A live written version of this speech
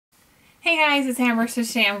Hey guys, it's Amber. So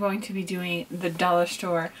today I'm going to be doing the dollar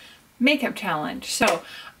store makeup challenge. So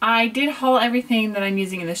I did haul everything that I'm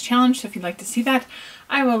using in this challenge, so if you'd like to see that,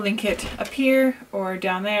 I will link it up here or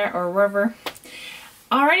down there or wherever.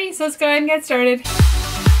 Alrighty, so let's go ahead and get started.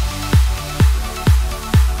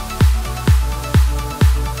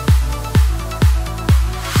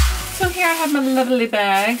 So here I have my lovely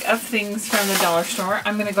bag of things from the dollar store.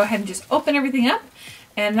 I'm going to go ahead and just open everything up,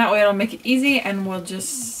 and that way it'll make it easy and we'll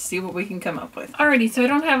just see what we can come up with. Alrighty, so I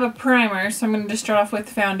don't have a primer, so I'm going to just start off with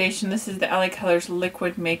foundation. This is the LA Colors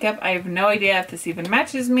Liquid Makeup. I have no idea if this even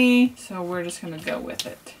matches me, so we're just going to go with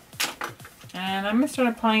it. And I'm going to start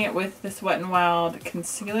applying it with this Wet n Wild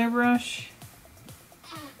concealer brush.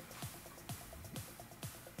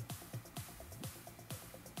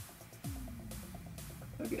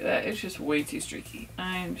 Look at that, it's just way too streaky.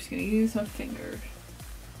 I'm just going to use my fingers.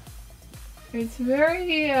 It's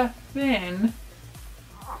very thin,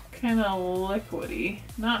 kind of liquidy,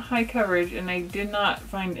 not high coverage, and I did not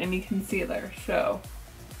find any concealer, so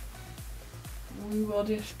we will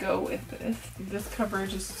just go with this. This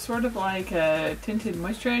coverage is sort of like a tinted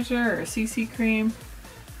moisturizer or a CC cream.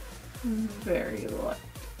 Very light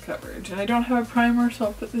coverage. And I don't have a primer, so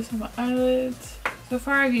I'll put this on my eyelids. So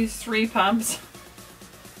far I've used 3 pumps,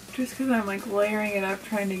 just because I'm like layering it up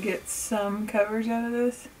trying to get some coverage out of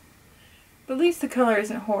this. But at least the color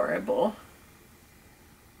isn't horrible.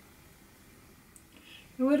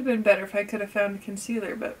 It would have been better if I could have found a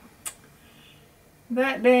concealer, but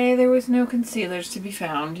that day there was no concealers to be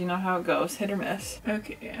found. You know how it goes, hit or miss.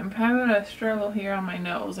 Okay, I'm having a struggle here on my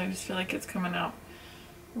nose. I just feel like it's coming out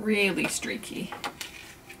really streaky.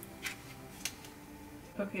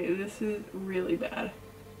 Okay, this is really bad.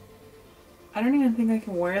 I don't even think I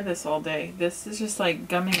can wear this all day. This is just like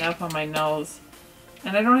gumming up on my nose.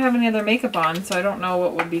 And I don't have any other makeup on, so I don't know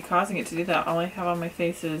what would be causing it to do that. All I have on my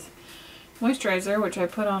face is moisturizer, which I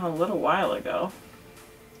put on a little while ago.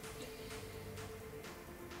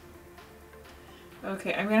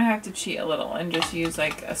 Okay, I'm gonna have to cheat a little and just use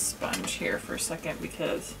like a sponge here for a second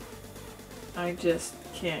because I just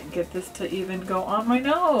can't get this to even go on my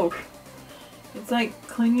nose. It's like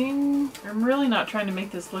clinging. I'm really not trying to make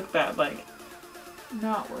this look bad, like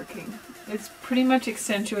not working. It's pretty much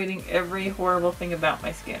accentuating every horrible thing about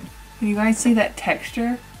my skin. Can you guys see that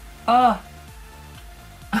texture? Oh.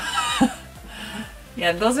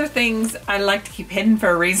 Yeah, those are things I like to keep hidden for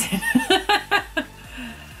a reason.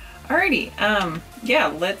 Alrighty, yeah,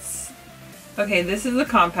 let's... Okay, this is the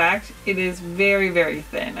compact. It is very, very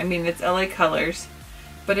thin. I mean, it's LA Colors,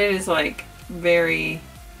 but it is like very,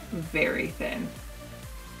 very thin.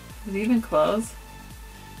 Does it even close?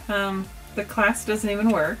 The clasp doesn't even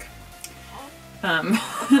work.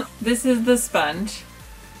 This is the sponge.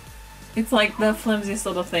 It's like the flimsiest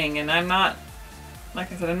little thing, and I'm not,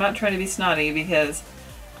 like I said, I'm not trying to be snotty because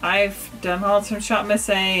I've done hauls from Shop Miss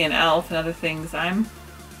A and Elf and other things. I'm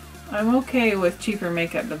okay with cheaper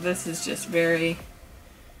makeup, but this is just very,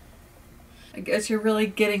 I guess you're really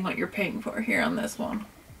getting what you're paying for here on this one.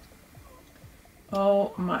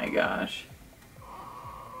 Oh my gosh.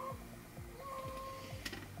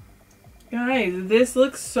 Guys, this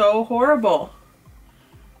looks so horrible.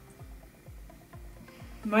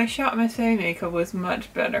 My Shop Miss A makeup was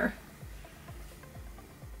much better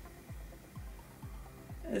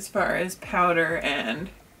as far as powder and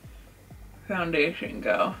foundation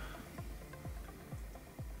go.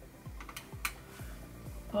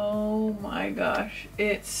 Oh my gosh,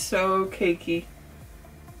 it's so cakey.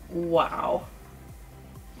 Wow.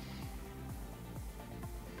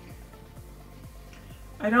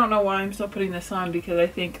 I don't know why I'm still putting this on because I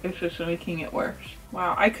think it's just making it worse.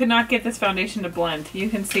 Wow, I could not get this foundation to blend. You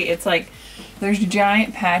can see it's like there's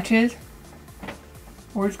giant patches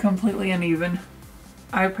where it's completely uneven.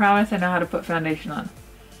 I promise I know how to put foundation on.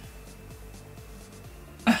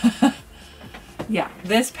 Yeah,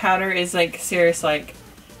 this powder is like serious, like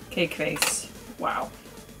cake face. Wow.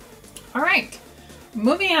 Alright,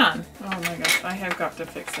 moving on. Oh my gosh, I have got to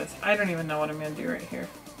fix this. I don't even know what I'm going to do right here.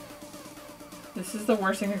 This is the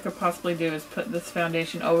worst thing I could possibly do, is put this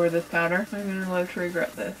foundation over this powder. I'm going to live to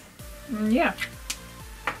regret this. Yeah.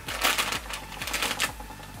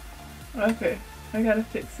 Okay, I gotta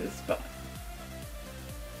fix this spot.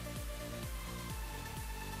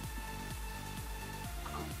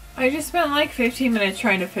 I just spent like 15 minutes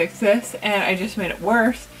trying to fix this, and I just made it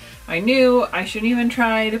worse. I knew I shouldn't even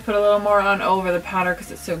try to put a little more on over the powder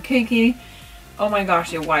because it's so cakey. Oh my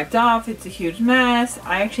gosh, it wiped off. It's a huge mess.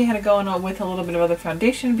 I actually had to go in with a little bit of other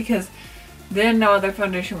foundation because then no other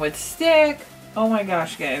foundation would stick. Oh my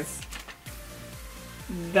gosh, guys.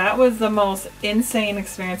 That was the most insane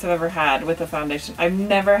experience I've ever had with a foundation. I've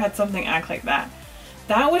never had something act like that.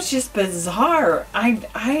 That was just bizarre.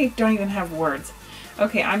 I don't even have words.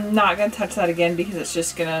 Okay, I'm not going to touch that again because it's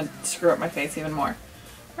just going to screw up my face even more.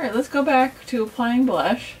 Alright, let's go back to applying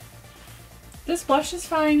blush. This blush is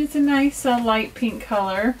fine. It's a nice light pink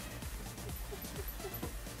color.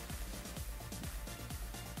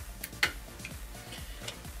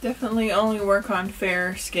 Definitely only work on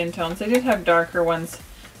fair skin tones. I did have darker ones,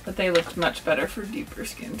 but they looked much better for deeper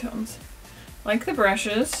skin tones. Like the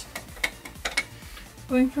brushes.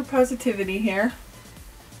 Going for positivity here.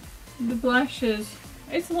 The blush is,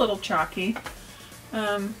 it's a little chalky.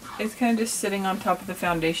 It's kind of just sitting on top of the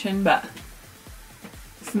foundation, but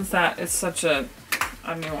since that is such a,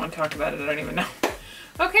 I don't even want to talk about it, I don't even know.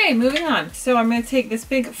 Okay, moving on. So I'm going to take this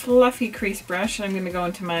big fluffy crease brush and I'm going to go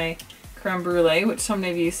into my creme brulee, which some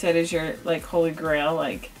of you said is your like holy grail,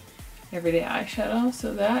 like everyday eyeshadow,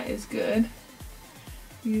 so that is good.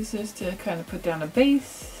 Use this to kind of put down a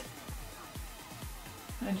base.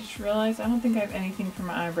 I just realized I don't think I have anything for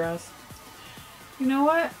my eyebrows. You know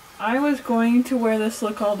what? I was going to wear this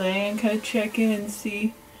look all day and kind of check in and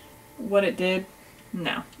see what it did.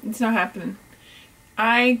 No, it's not happening.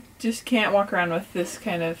 I just can't walk around with this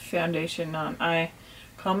kind of foundation on.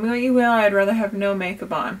 Call me what you will, I'd rather have no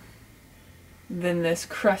makeup on than this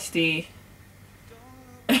crusty,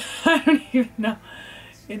 I don't even know.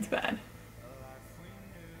 It's bad.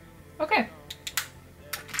 Okay.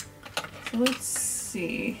 So let's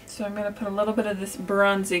see. So I'm going to put a little bit of this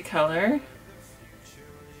bronzy color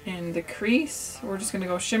in the crease. We're just going to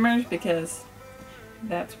go shimmers because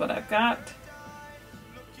that's what I've got.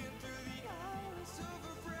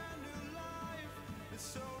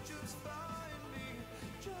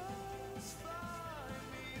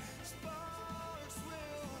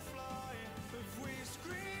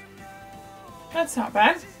 That's not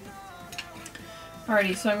bad.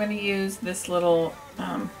 Alrighty, so I'm going to use this little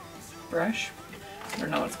brush. I don't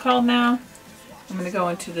know what it's called now. I'm going to go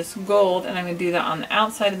into this gold and I'm going to do that on the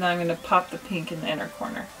outside and then I'm going to pop the pink in the inner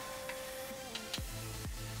corner.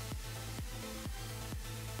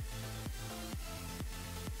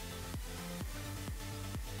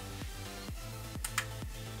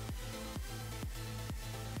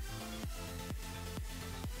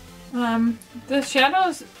 The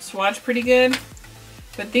shadows swatch pretty good,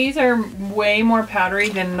 but these are way more powdery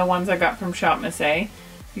than the ones I got from Shop Miss A.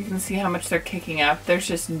 You can see how much they're kicking up. There's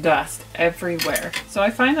just dust everywhere. So I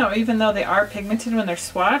find that even though they are pigmented when they're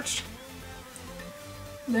swatched,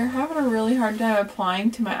 they're having a really hard time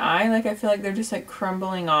applying to my eye. Like I feel like they're just like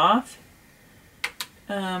crumbling off.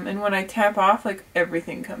 And when I tap off, like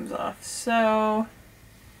everything comes off. So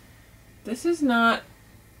this is not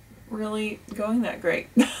really going that great.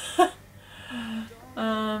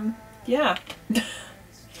 Yeah.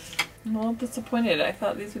 I'm a little disappointed. I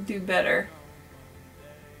thought these would do better.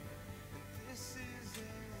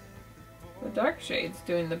 The dark shade's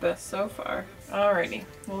doing the best so far. Alrighty,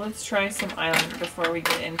 well let's try some eyeliner before we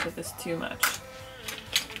get into this too much.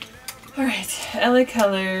 Alright, LA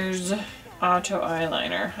Colors Auto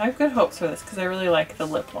Eyeliner. I have good hopes for this because I really like the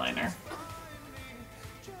lip liner.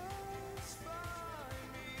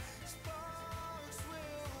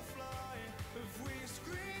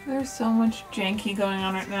 There's so much janky going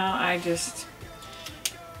on right now. I just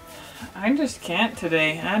can't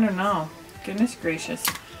today. I don't know. Goodness gracious.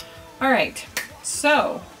 Alright,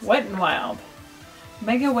 so Wet n Wild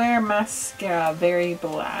Mega Wear Mascara, Very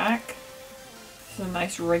Black. This is a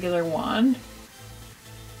nice regular one.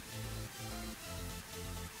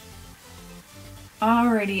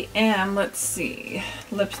 Alrighty, and let's see.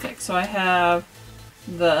 Lipstick. So I have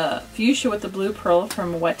the Fuchsia with the Blue Pearl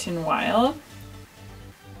from Wet n Wild.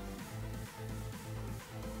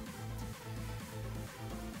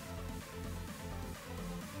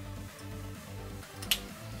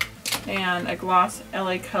 And a gloss,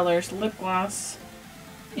 LA Colors lip gloss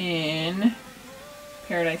in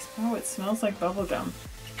Paradise. Oh, it smells like bubblegum.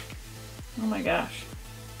 Oh my gosh.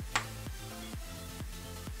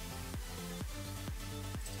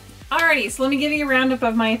 Alrighty, so let me give you a roundup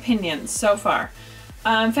of my opinions so far.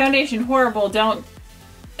 Foundation, horrible. Don't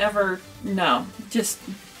ever, no. Just,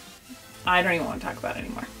 I don't even want to talk about it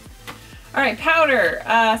anymore. Alright, powder.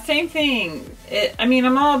 Same thing. I mean,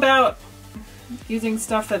 I'm all about using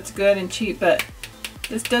stuff that's good and cheap, but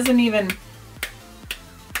this doesn't even,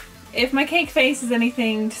 if my cake face is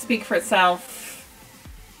anything to speak for itself,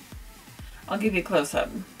 I'll give you a close-up.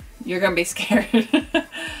 You're gonna be scared.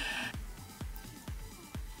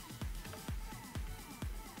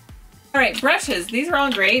 Alright, brushes. These are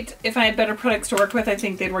all great. If I had better products to work with, I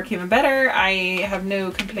think they'd work even better. I have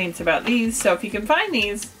no complaints about these, so if you can find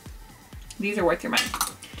these are worth your money.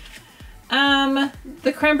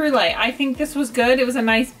 The creme brulee. I think this was good. It was a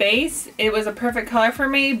nice base. It was a perfect color for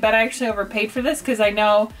me, but I actually overpaid for this because I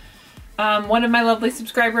know one of my lovely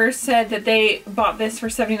subscribers said that they bought this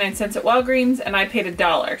for 79 cents at Walgreens and I paid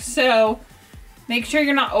 $1. So make sure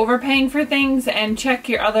you're not overpaying for things and check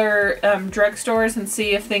your other drugstores and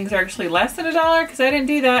see if things are actually less than $1, because I didn't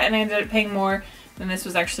do that and I ended up paying more than this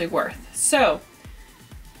was actually worth. So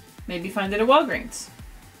maybe find it at Walgreens.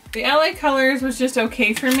 The LA Colors was just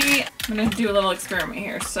okay for me. I'm gonna do a little experiment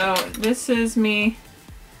here. So this is me.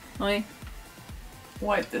 Let me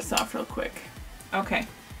wipe this off real quick. Okay.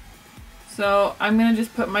 So I'm gonna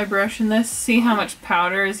just put my brush in this. See how much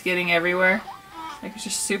powder is getting everywhere? Like it's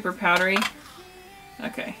just super powdery.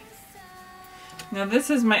 Okay. Now this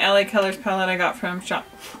is my LA Colors palette I got from Shop.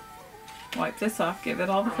 Wipe this off, give it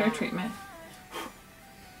all the fair treatment.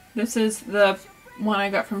 This is the one I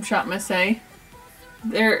got from Shop Miss A.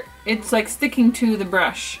 It's like sticking to the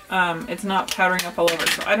brush. It's not powdering up all over.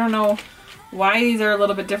 So I don't know why these are a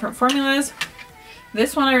little bit different formulas.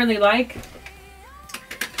 This one I really like.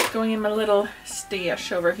 Going in my little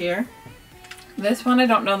stash over here. This one I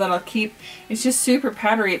don't know that I'll keep. It's just super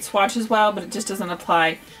powdery. It swatches well, but it just doesn't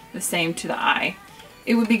apply the same to the eye.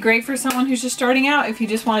 It would be great for someone who's just starting out. If you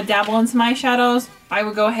just want to dabble in some eyeshadows, I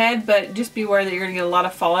would go ahead, but just be aware that you're going to get a lot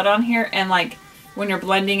of fallout on here, and like when you're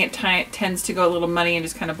blending it tends to go a little muddy and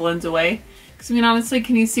just kind of blends away. Because I mean honestly,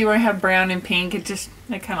 can you see where I have brown and pink? It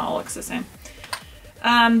kind of all looks the same.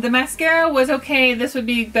 The mascara was okay. This would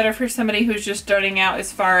be better for somebody who's just starting out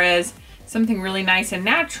as far as something really nice and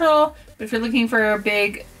natural. But if you're looking for a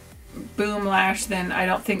big boom lash, then I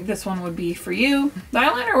don't think this one would be for you. The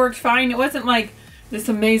eyeliner worked fine. It wasn't like this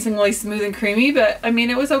amazingly smooth and creamy, but I mean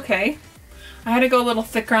it was okay. I had to go a little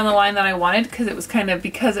thicker on the line than I wanted because it was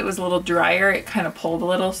because it was a little drier, it kind of pulled a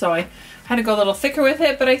little, so I had to go a little thicker with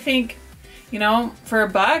it. But I think, you know, for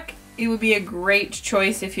 $1, it would be a great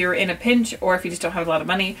choice if you're in a pinch, or if you just don't have a lot of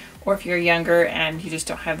money, or if you're younger and you just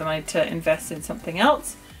don't have the money to invest in something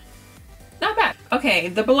else. Not bad. Okay,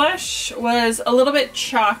 the blush was a little bit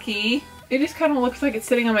chalky. It just kind of looks like it's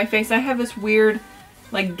sitting on my face. I have this weird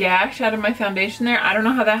like gash out of my foundation there. I don't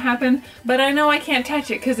know how that happened, but I know I can't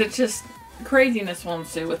touch it because it's just craziness will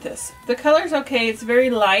ensue with this. The color's okay. It's very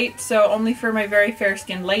light, so only for my very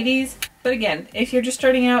fair-skinned ladies. But again, if you're just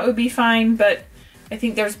starting out, it would be fine, but I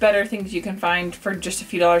think there's better things you can find for just a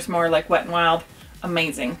few dollars more, like Wet n Wild.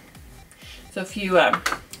 Amazing. So if you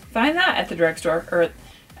find that at the drugstore or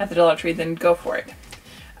at the Dollar Tree, then go for it.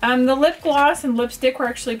 The lip gloss and lipstick were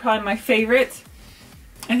actually probably my favorites.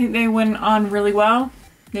 I think they went on really well.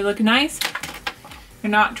 They look nice. They're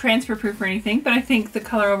not transfer proof or anything, but I think the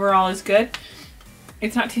color overall is good.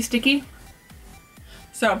 It's not too sticky.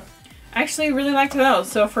 So I actually really liked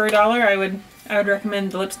those. So for $1, I would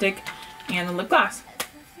recommend the lipstick and the lip gloss.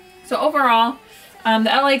 So overall, the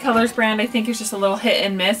LA Colors brand I think is just a little hit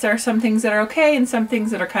and miss. There are some things that are okay and some things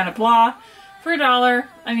that are kind of blah. For $1,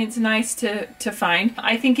 I mean, it's nice to find.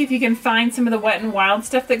 I think if you can find some of the Wet n Wild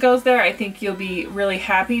stuff that goes there, I think you'll be really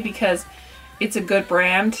happy because it's a good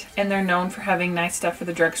brand and they're known for having nice stuff for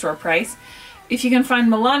the drugstore price. If you can find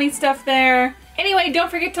Milani stuff there. Anyway,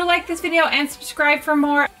 don't forget to like this video and subscribe for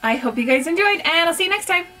more. I hope you guys enjoyed, and I'll see you next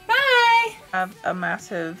time. Bye! I have a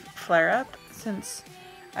massive flare-up since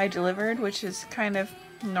I delivered, which is kind of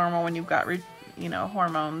normal when you've got, you know,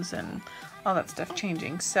 hormones and all that stuff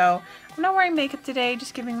changing. So I'm not wearing makeup today,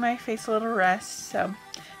 just giving my face a little rest. So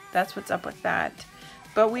that's what's up with that.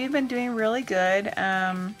 But we've been doing really good.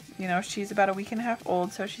 You know, she's about a week and a half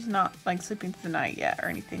old, so she's not like sleeping through the night yet or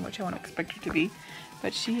anything, which I wouldn't expect her to be.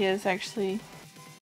 But she is actually